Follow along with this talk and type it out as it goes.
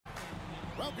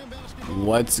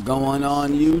What's going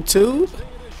on, YouTube?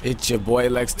 It's your boy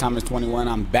Lex Thomas 21.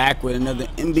 I'm back with another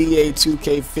NBA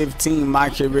 2K15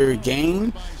 MyCareer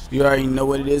game. You already know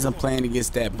what it is. I'm playing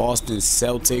against that Boston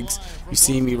Celtics. You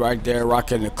see me right there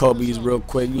rocking the Kobe's real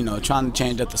quick, you know, trying to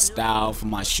change up the style for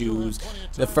my shoes.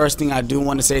 The first thing I do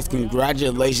want to say is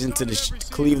congratulations to the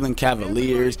Cleveland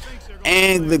Cavaliers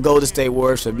and the Golden State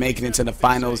Warriors for making it to the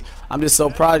finals. I'm just so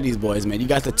proud of these boys, man. You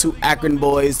got the two Akron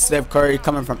boys, Steph Curry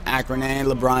coming from Akron and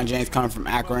LeBron James coming from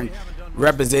Akron,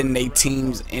 representing their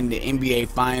teams in the NBA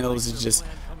finals. It's just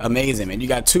amazing, man. You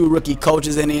got two rookie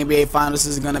coaches in the NBA finals.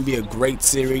 This is going to be a great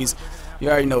series. You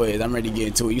already know it is. I'm ready to get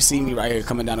into it. You see me right here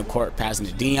coming down the court, passing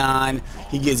to Dion.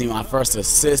 He gives me my first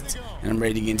assist, and I'm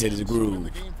ready to get into this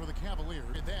groove.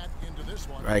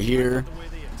 Right here.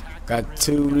 Got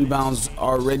 2 rebounds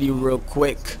already real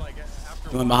quick.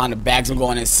 Going behind the backs. I'm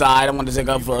going inside. I want to take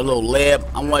up for a little layup.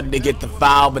 I wanted to get the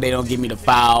foul, but they don't give me the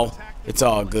foul. It's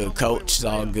all good, coach. It's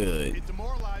all good. Here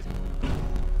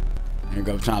we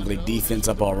go. Trying to play defense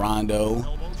up on Rondo.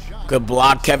 Good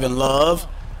block, Kevin Love.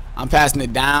 I'm passing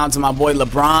it down to my boy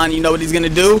LeBron. You know what he's going to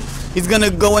do? He's going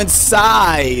to go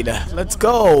inside. Let's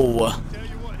go.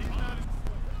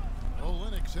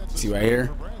 See right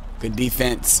here? Good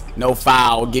defense. No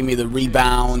foul. Give me the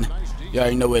rebound. You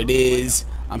already know what it is.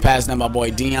 I'm passing to my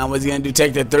boy Dion. What's he going to do?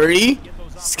 Take the 3?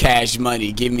 It's cash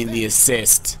money. Give me the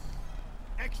assist.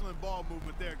 Here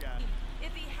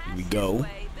we go.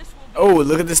 Oh,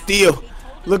 look at the steal.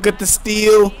 Look at the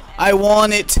steal. I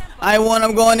want it. I want.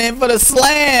 I'm going in for the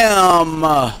slam.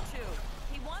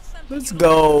 Let's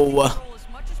go.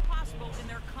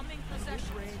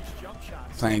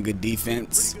 Playing good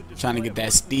defense. Trying to get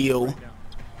that steal.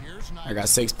 I got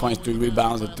 6 points, 3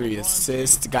 rebounds, and 3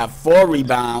 assists. Got 4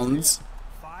 rebounds.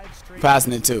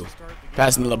 Passing it to.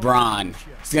 Passing to LeBron.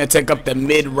 He's going to take up the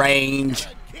mid-range.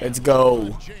 Let's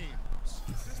go.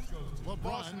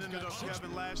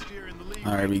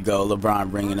 All right, we go. LeBron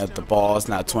bringing up the ball. It's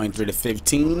now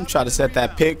 23-15. Try to set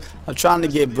that pick. I'm trying to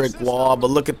get brick wall,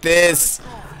 but look at this.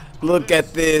 Look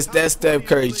at this. That Steph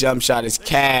Curry jump shot is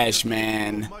cash,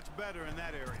 man.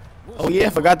 Oh, yeah, I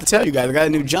forgot to tell you guys. I got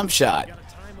a new jump shot.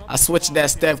 I switched that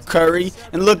Steph Curry,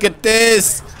 and look at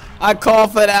this. I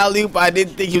called for the alley-oop. I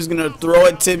didn't think he was going to throw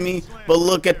it to me, but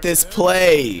look at this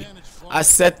play. I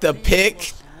set the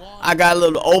pick. I got a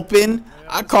little open.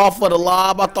 I called for the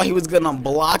lob. I thought he was going to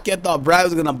block it. I thought Brad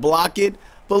was going to block it,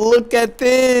 but look at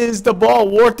this. The ball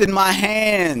warped in my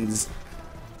hands.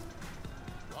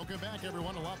 Welcome back,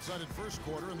 everyone. A lopsided first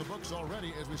quarter in the books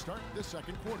already as we start this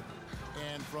second quarter.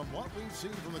 And from what we've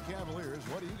seen from the Cavaliers,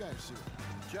 what do you guys see?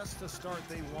 Just the start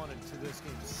they wanted to this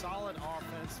game. Solid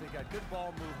offense. They got good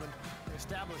ball movement. They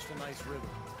established a nice rhythm.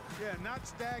 Yeah, not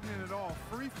stagnant at all.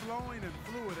 Free-flowing and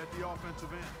fluid at the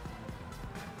offensive end.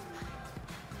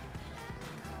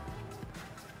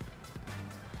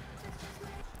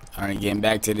 All right, getting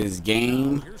back to this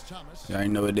game. You already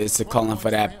know what it is. So calling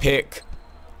for that pick.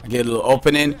 I get a little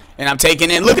opening, and I'm taking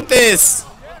it. Look at this.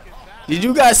 Did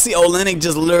you guys see Olynyk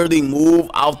just literally move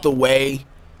out the way?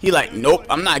 He like, nope,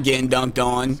 I'm not getting dunked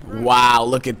on. Wow,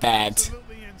 look at that.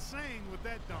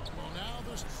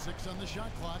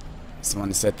 Just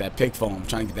want to set that pick for him. I'm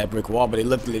trying to get that brick wall, but they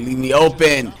leave me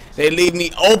open. They leave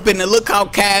me open, and look how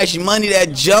cash money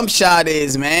that jump shot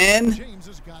is, man.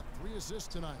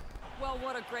 Well,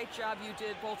 what a great job you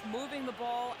did, both moving the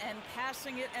ball and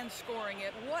passing it and scoring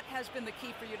it. What has been the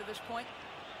key for you to this point?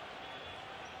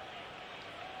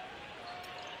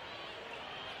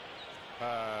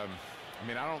 I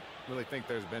mean, I don't really think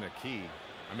there's been a key.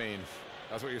 I mean,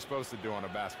 that's what you're supposed to do on a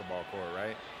basketball court,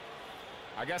 right?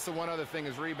 I guess the one other thing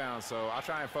is rebound, so I'll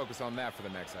try and focus on that for the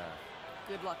next half.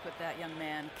 Good luck with that, young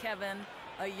man. Kevin,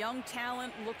 a young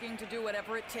talent looking to do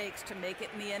whatever it takes to make it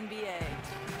in the NBA.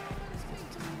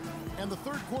 And the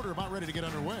third quarter about ready to get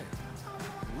underway.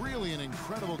 Really an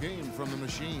incredible game from the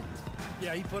machine.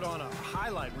 Yeah, he put on a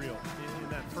highlight reel in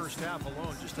that first half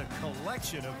alone. Just a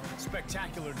collection of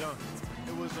spectacular dunks.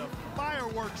 It was a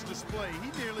fireworks display.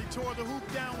 He nearly tore the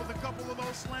hoop down with a couple of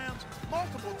those slams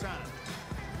multiple times.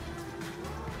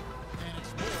 And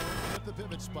it's more at the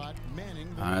pivot spot,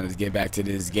 Manning. All right, let's get back to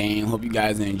this game. Hope you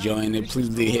guys are enjoying it. Please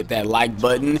do hit that like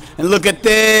button. And look at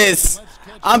this.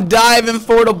 I'm diving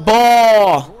for the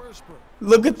ball.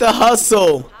 Look at the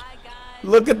hustle.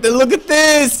 Look at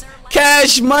this.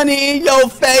 Cash money in your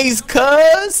face,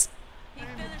 cuz.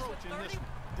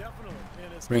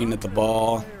 Bringing up the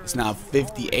ball. It's now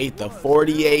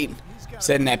 58-48.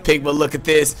 Setting that pick, but look at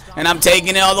this. And I'm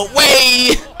taking it all the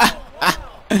way.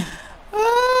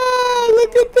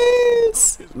 Look at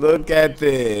this. Look at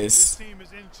this. Team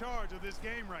is in charge of this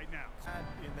game right now.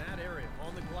 In that area,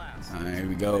 on the glass. All right, here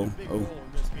we go. Oh,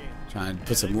 Trying to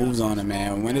put some moves on him,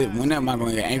 man. When am I going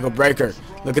to get ankle breaker?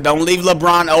 Look at, don't leave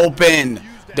LeBron open.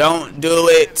 Don't do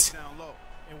it.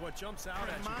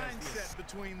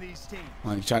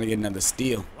 Oh, he's trying to get another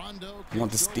steal. I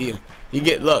want the steal. You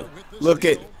get, look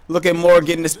at Moore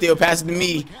getting the steal. Pass it to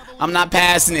me. I'm not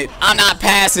passing it. I'm not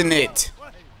passing it.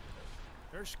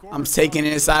 I'm taking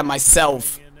it inside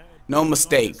myself. No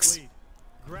mistakes.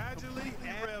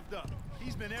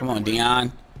 Come on,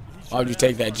 Dion. Why would you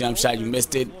take that jump shot? You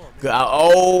missed it.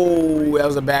 Oh, that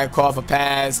was a bad call for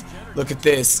pass. Look at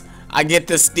this. I get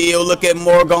the steal. Look at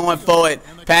Moore going for it.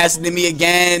 Pass it to me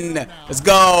again. Let's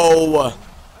go.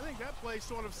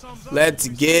 Let's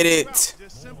get it.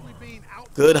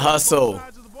 Good hustle.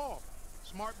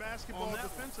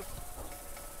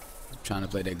 Trying to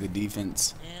play that good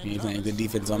defense. You ain't playing good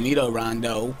defense on me though,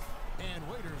 Rondo.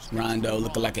 Rondo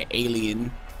looking like an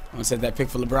alien. I'm gonna set that pick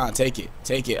for LeBron. Take it.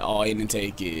 Take it. Oh, he didn't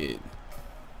take it.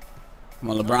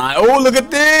 Come on, LeBron. Oh, look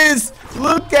at this.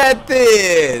 Look at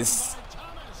this.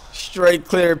 Straight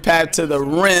clear path to the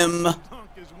rim.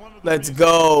 Let's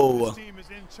go.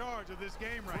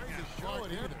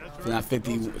 Now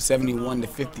 71 to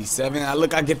 57.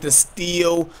 I get the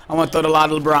steal. I want to throw the lob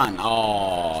to LeBron.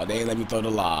 Oh, they ain't let me throw the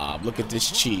lob. Look at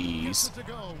this cheese.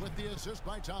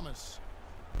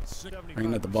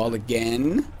 Bringing up the ball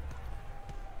again.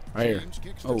 Right here.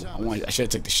 Oh, I should have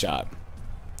took the shot.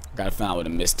 Gotta find out would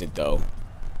have missed it though.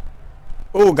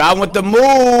 Oh, got with the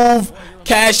move.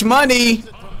 Cash money.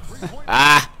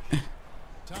 Ah.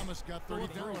 Thomas got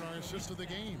 34 on our assist of the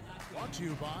game. Brought to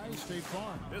you by State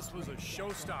Farm. This was a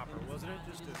showstopper, wasn't it?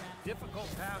 Just a difficult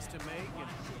pass to make, and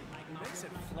he makes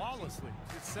it flawlessly.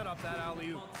 It set up that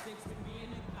alley-oop.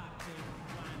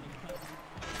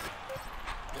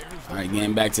 All right,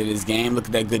 getting back to this game. Look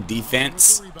at that good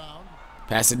defense.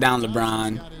 Pass it down,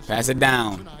 LeBron. Pass it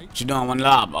down. What you doing? One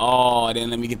lob. Oh, they didn't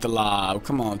let me get the lob.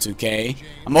 Come on, 2K.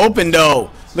 I'm open, though.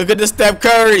 Look at the Steph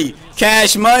Curry.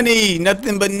 Cash money.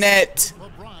 Nothing but net.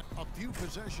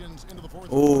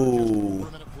 Ooh.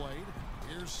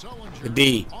 Good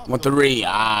D. 1-3.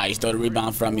 Ah, he stole the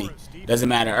rebound from me. Doesn't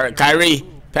matter. All right, Kyrie.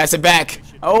 Pass it back.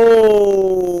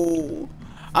 Oh.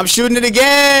 I'm shooting it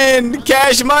again.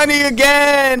 Cash money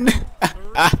again.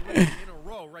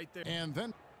 And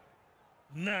then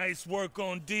nice work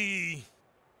on D.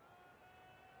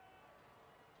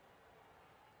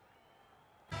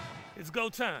 It's go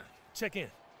time. Check in.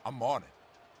 I'm on it.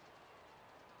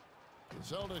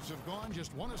 the Celtics have gone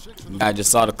just 1 of 6. I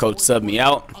just saw the coach sub me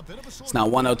out. It's now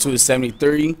 102 to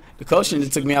 73. The coach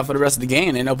just took me out for the rest of the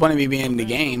game. Ain't no point in me being in the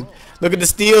game. Look at the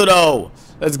steal, though.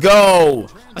 Let's go.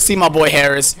 I see my boy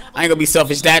Harris. I ain't gonna be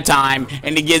selfish that time.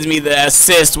 And he gives me the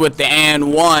assist with the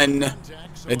and one.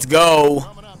 Let's go.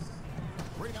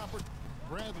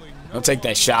 Don't take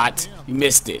that shot. You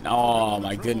missed it. Oh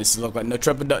my goodness. Look like no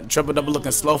triple double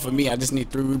looking slow for me. I just need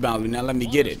 3 rebounds. Now let me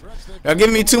get it. Y'all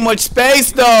giving me too much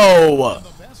space though.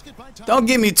 Don't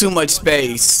give me too much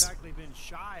space.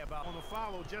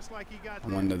 I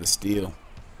want another steal.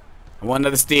 I want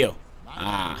another steal.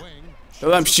 Ah. Don't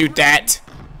let him shoot that.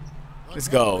 Let's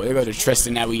go. There go to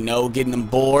Tristan that we know, getting them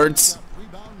boards.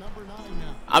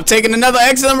 I'm taking another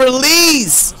excellent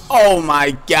release. Oh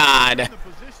my God.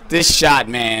 This shot,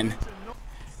 man.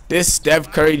 This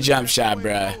Steph Curry jump shot,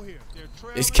 bruh.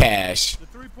 It's cash.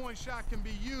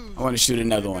 I want to shoot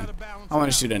another one. I want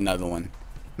to shoot another one.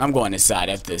 I'm going inside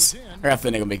after this. Or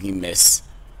after they're going to make me miss.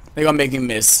 They're going to make me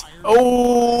miss.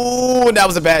 Oh, that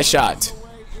was a bad shot.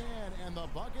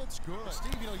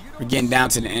 We're getting down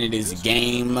to the end of this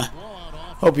game.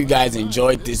 Hope you guys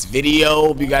enjoyed this video.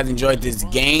 Hope you guys enjoyed this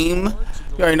game.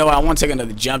 You already know I want to take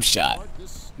another jump shot.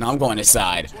 No, I'm going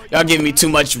inside. Y'all giving me too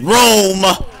much room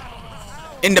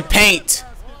in the paint.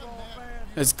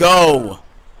 Let's go.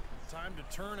 Time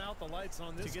to turn out the lights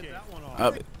on this game.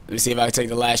 Let me see if I can take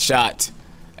the last shot.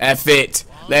 F it.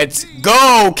 Let's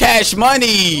go. Cash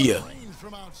money.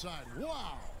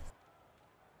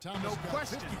 No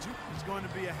question, it's going to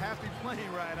be a happy plane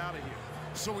ride out of here.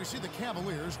 So we see the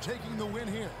Cavaliers taking the win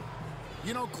here.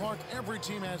 You know, Clark, every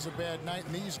team has a bad night,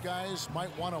 and these guys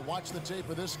might want to watch the tape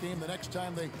of this game the next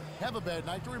time they have a bad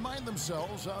night to remind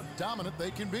themselves how dominant they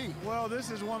can be. Well,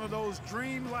 this is one of those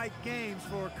dream-like games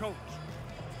for a coach.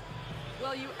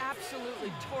 Well, you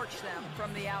absolutely torched them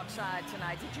from the outside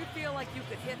tonight. Did you feel like you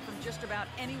could hit from just about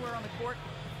anywhere on the court?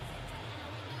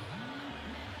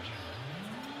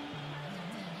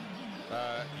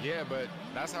 Yeah, but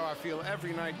that's how I feel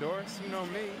every night, Doris. You know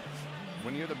me.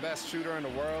 When you're the best shooter in the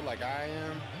world like I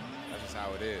am, that's just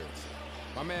how it is.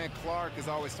 My man Clark is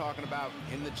always talking about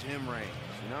in the gym range,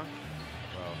 you know?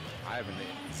 Well, I have a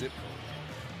zip code.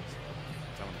 So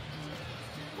tell him.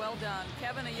 Well done.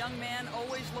 Kevin, a young man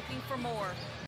always looking for more.